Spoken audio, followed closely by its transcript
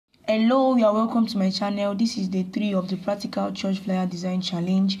Hello, you are welcome to my channel. This is day 3 of the practical church flyer design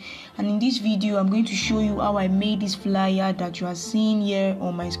challenge, and in this video I'm going to show you how I made this flyer that you are seeing here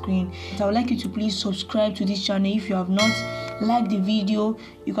on my screen. I would like you to please subscribe to this channel if you have not. Like the video.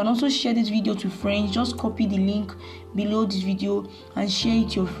 You can also share this video to friends. Just copy the link below this video and share it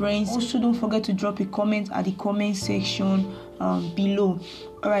to your friends. Also, don't forget to drop a comment at the comment section below.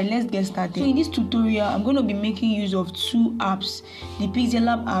 Alright, let's get started. So in this tutorial, I'm going to be making use of 2 apps, the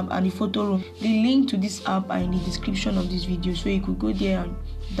Pixellab app and the Photo Room. The link to this app are in the description of this video, so you could go there and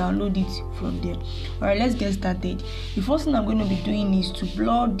download it from there. Alright, let's get started. The first thing I'm going to be doing is to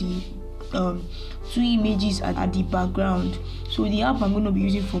blur the 2 images at the background. So the app I'm going to be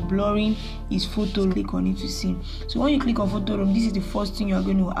using for blurring is Photo Room. Click on it to see. So when you click on Photo Room, this is the first thing you are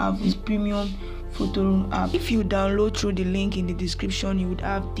going to have, is premium Photo Room app. If you download through the link in the description, you would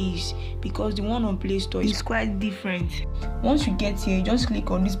have this, because the one on Play Store is quite different. Once you get here, just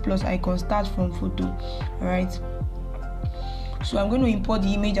click on this plus icon, start from photo. Alright, so I'm going to import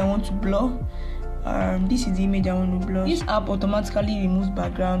the image I want to blur. This is the image I want to blur. This app automatically removes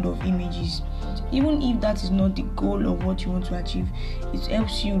background of images. Even if that is not the goal of what you want to achieve, it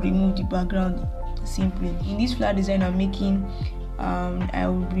helps you remove the background simply. In this flyer design I'm making, I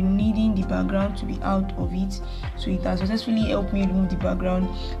will be needing the background to be out of it, so it has successfully helped me remove the background.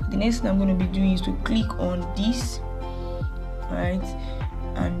 The next thing I'm going to be doing is to click on this, right,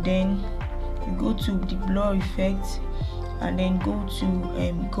 and then you go to the blur effect and then go to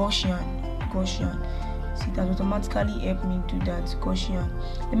Gaussian. See, that automatically helped me do that. Gaussian.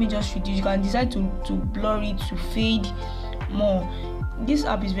 Let me just reduce. You can decide to blur it, to fade more. This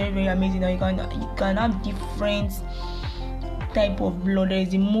app is very amazing. Now you can have different type of blur. There is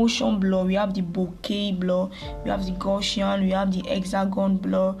the motion blur, we have the bokeh blur, we have the Gaussian, we have the hexagon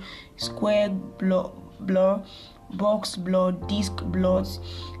blur, square blur, box blur, disc blurs.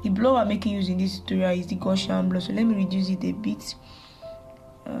 The blur I'm making use in this tutorial is the Gaussian blur. So let me reduce it a bit.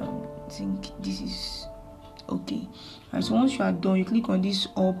 I think this is okay. Alright, so once you are done, you click on this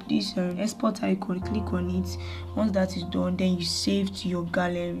export icon, click on it. Once that is done, then you save to your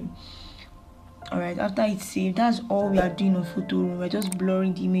gallery. Alright, after it's saved, that's all we are doing on Photo Room. We're just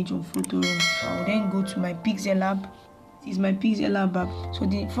blurring the image on Photo Room. I'll then go to my Pixellab. This is my Pixellab app. So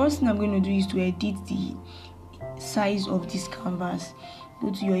the first thing I'm going to do is to edit the size of this canvas. Go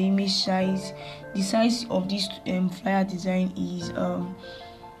to your image size. The size of this flyer design is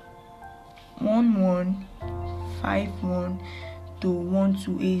 1151 to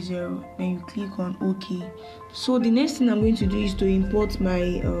 1280. Then you click on OK. So the next thing I'm going to do is to import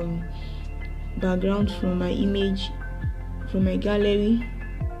my background from my image, from my gallery.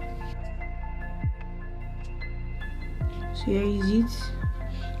 So here is it.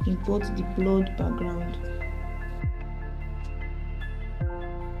 Import the blurred background.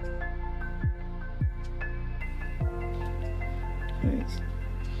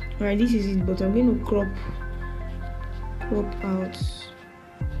 Alright, this is it, but I'm going to crop out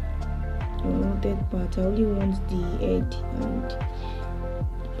the wanted part. I only want the head and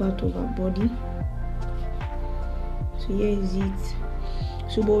part of our body. So here is it.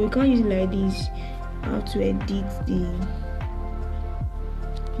 So but we can't use it like this. I have to edit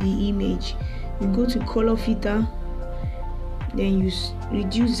the image. You go to color filter, then you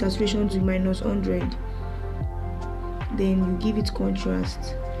reduce the saturation to -100, then you give it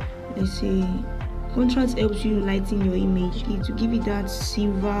contrast. Let's say contrast helps you lighten your image, to give it that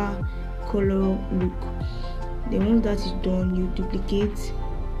silver color look. Then once that is done, you duplicate,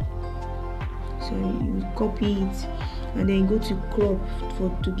 so you copy it, and then go to crop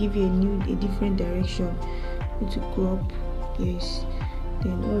to give you a different direction. Go to crop, yes.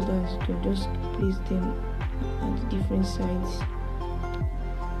 Then all that's done, just place them at different sides.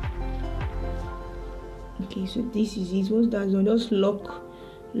 Okay, so this is it. Once that's done, just lock.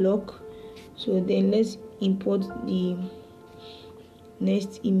 So then let's import the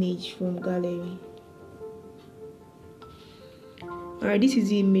next image from gallery. Alright, this is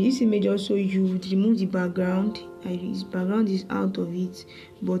the image. This image also, you remove the background. Its background is out of it,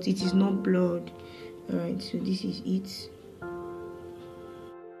 but it is not blurred. Alright, so this is it.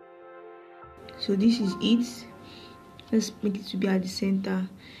 Let's make it to be at the center.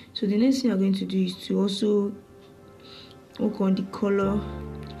 So the next thing I'm going to do is to also work on the color,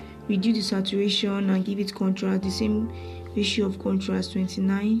 reduce the saturation and give it contrast, the same ratio of contrast,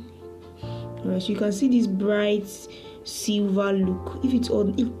 29. Alright, so you can see this bright silver look. If it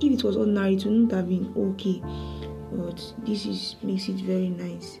was ordinary, it wouldn't have been okay, but this makes it very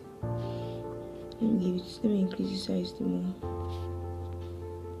nice. Let me increase the size more.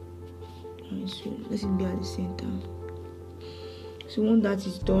 Alright, so let it be at the center. So once that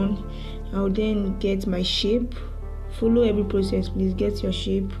is done, I'll then get my shape. Follow every process, please. Get your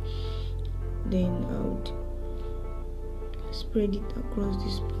shape, then I would spread it across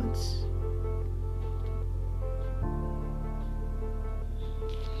these parts.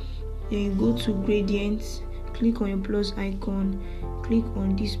 Then you go to gradients, click on your plus icon, click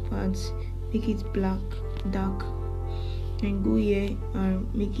on these parts, make it black, dark, and go here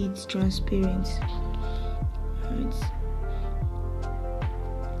and make it transparent. Right.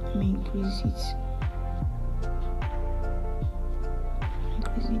 Let me increase it.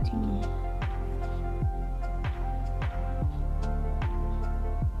 Increase it more.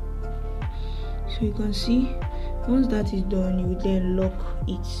 So you can see, once that is done, you will then lock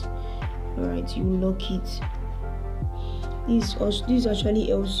it. Alright, you lock it. This actually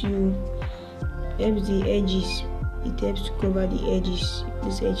helps the edges. It helps to cover the edges,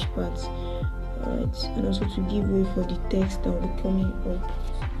 this edge part. Alright, and also to give way for the text that will be coming up.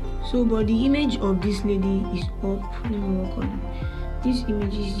 So, but the image of this lady is up. Let me work on it. These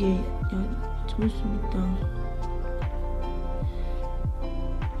images here, they're supposed to be down.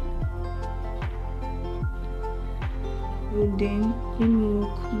 So then let me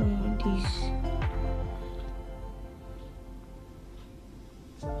work more on this.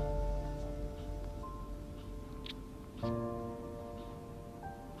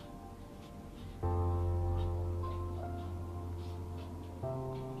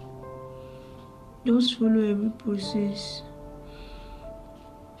 Just follow every process,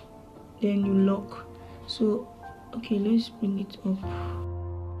 then you lock. So okay, let's bring it up.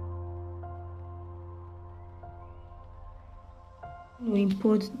 We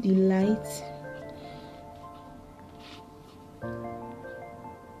import the light.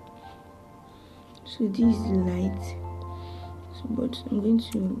 So this is the light. So but I'm going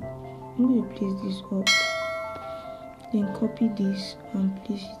to place this up, then copy this and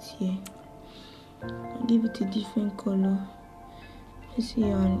place it here. I'll give it a different color. Let's say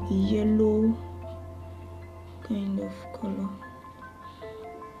a yellow kind of color.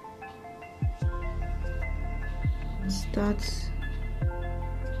 Start.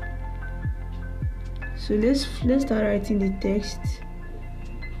 So let's start writing the text.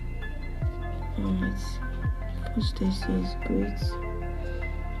 Alright. First text is great.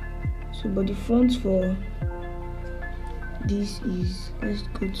 So but the font for this is, let's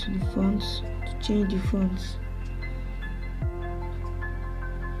go to the fonts to change the fonts.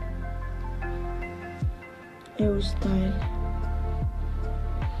 Arrow style.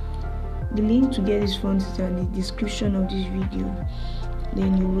 The link to get this font is in the description of this video.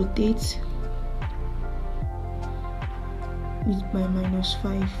 Then you rotate with by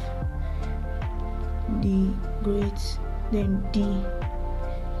 -5. The great, then D.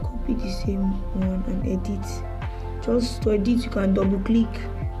 Copy the same one and edit. Just to edit, you can double click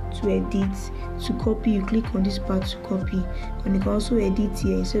to edit. To copy, you click on this part to copy, and you can also edit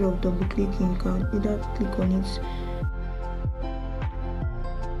here. Instead of double clicking, you can either click on it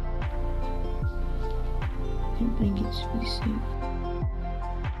and bring it to the same.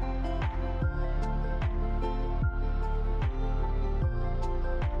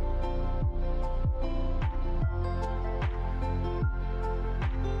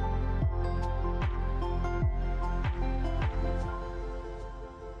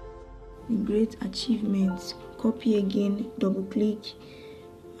 Great achievements. Copy again, double click,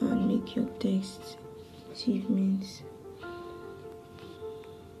 and make your text achievements.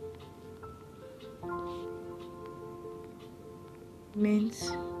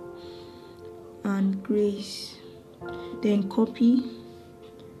 Achievements and grace. Then copy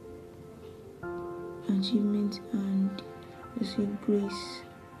achievement and let's say grace.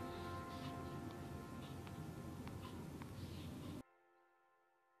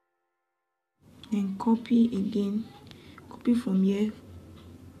 Then copy again, copy from here.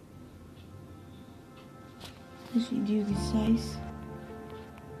 Let's reduce the size.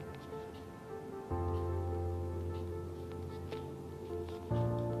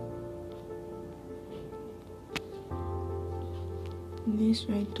 Let's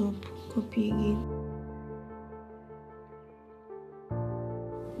write up, copy again.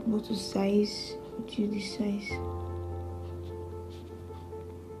 Go to size, reduce the size.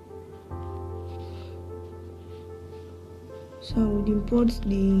 So I would import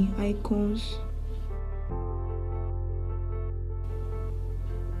the icons.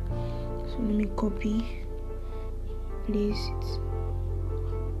 So let me copy, place it.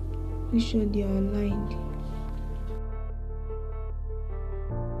 Make sure they are aligned.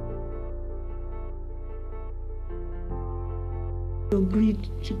 Your grid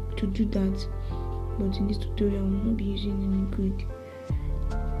to do that, but in this tutorial I will not be using any grid.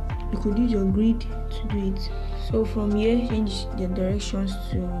 you could use your grid to do it. So from here, change the directions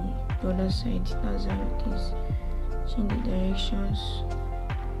to the other side. That's how it is. Change the directions.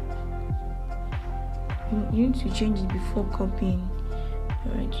 You need to change it before copying.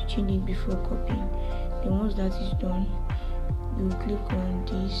 Alright, change it before copying. Then once that is done, you click on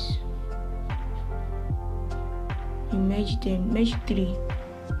this. You merge them, merge 3.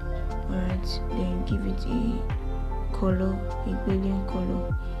 Alright, then give it a color, a gradient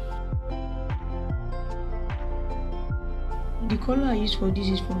color. The color I use for this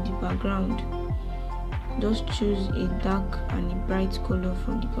is from the background. Just choose a dark and a bright color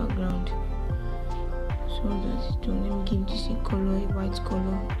from the background. So that is done. Let me give this a color, a white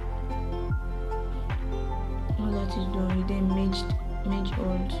color. All that is done, you then merge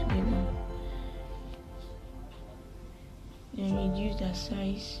all together. Then reduce the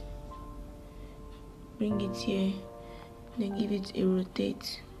size. Bring it here. Then give it a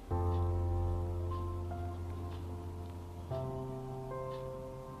rotate.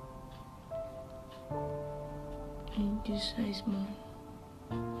 Reduce size more.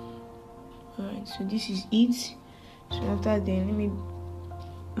 Alright, so this is it. So after then, let me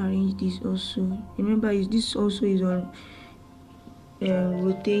arrange this also. Remember, this also is on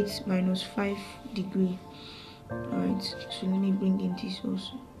rotate -5 degree. Alright, so let me bring in this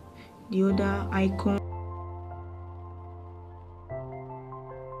also. The other icon.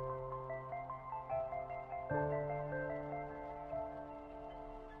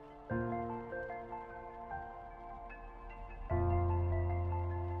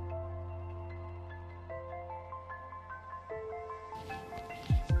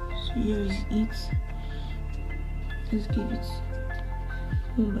 So here is it. Let's give it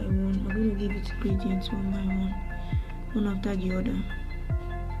one by one. I'm going to give it gradients one by one after the other.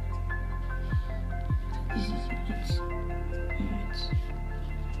 This is it. Alright.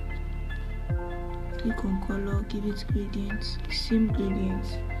 Click on color, give it gradients, same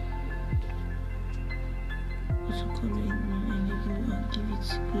gradients. Also color in one and give it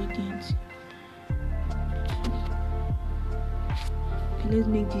gradients. Okay, let's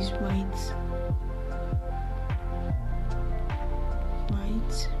make this white.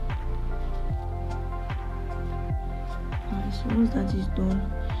 Alright, so once that is done,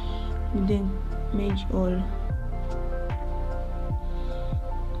 we then merge all.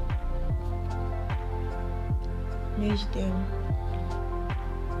 Merge them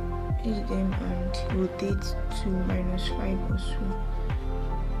and rotate to -5 or so.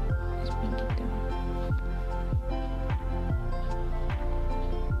 Let's bring it down.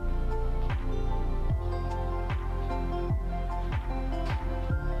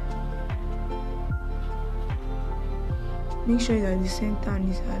 Make sure that the center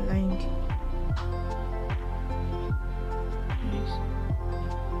is aligned. Nice.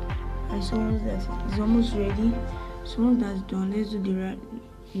 And so once that is almost ready, so once that's done, let's do the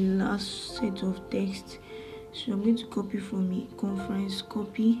last set of text. So I'm going to copy from a conference,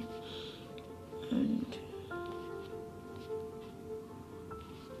 copy, and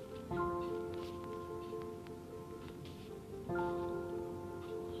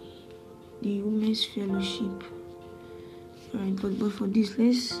the Women's Fellowship. Alright, but for this,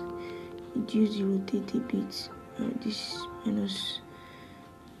 let's reduce the rotate a bit. This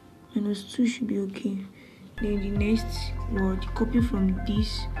 -2 should be okay. Then the next word, copy from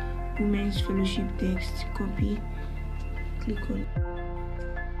this Women's Fellowship text, copy, click on.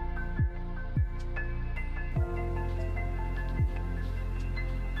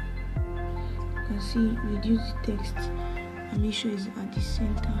 You can see, reduce the text and make sure it's at the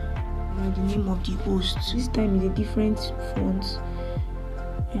center. Write the name of the host. This time is a different font.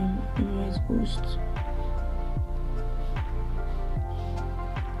 Let me write host.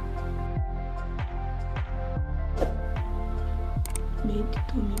 Made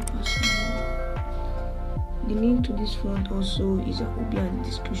Tommy personal. The link to this font also will be at the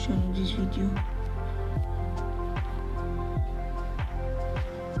description of this video.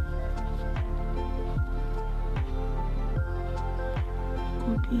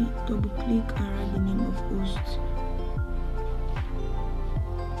 Copy, double click and write the name of host.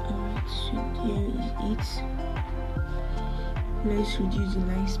 Alright, so here is it. Let's reduce the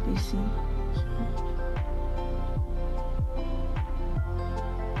line spacing.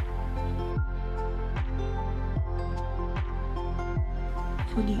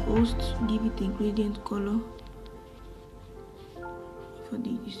 For the host, give it a gradient color. For the,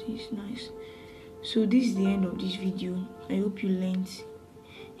 you see, it's nice. So this is the end of this video. I hope you learned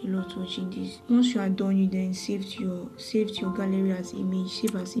a lot watching this. Once you are done, you then save your gallery as image.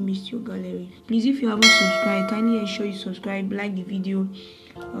 Save as image to your gallery. Please, if you haven't subscribed, kindly ensure you subscribe, like the video,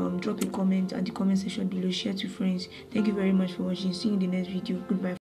 drop a comment at the comment section below, share to friends. Thank you very much for watching. See you in the next video. Goodbye.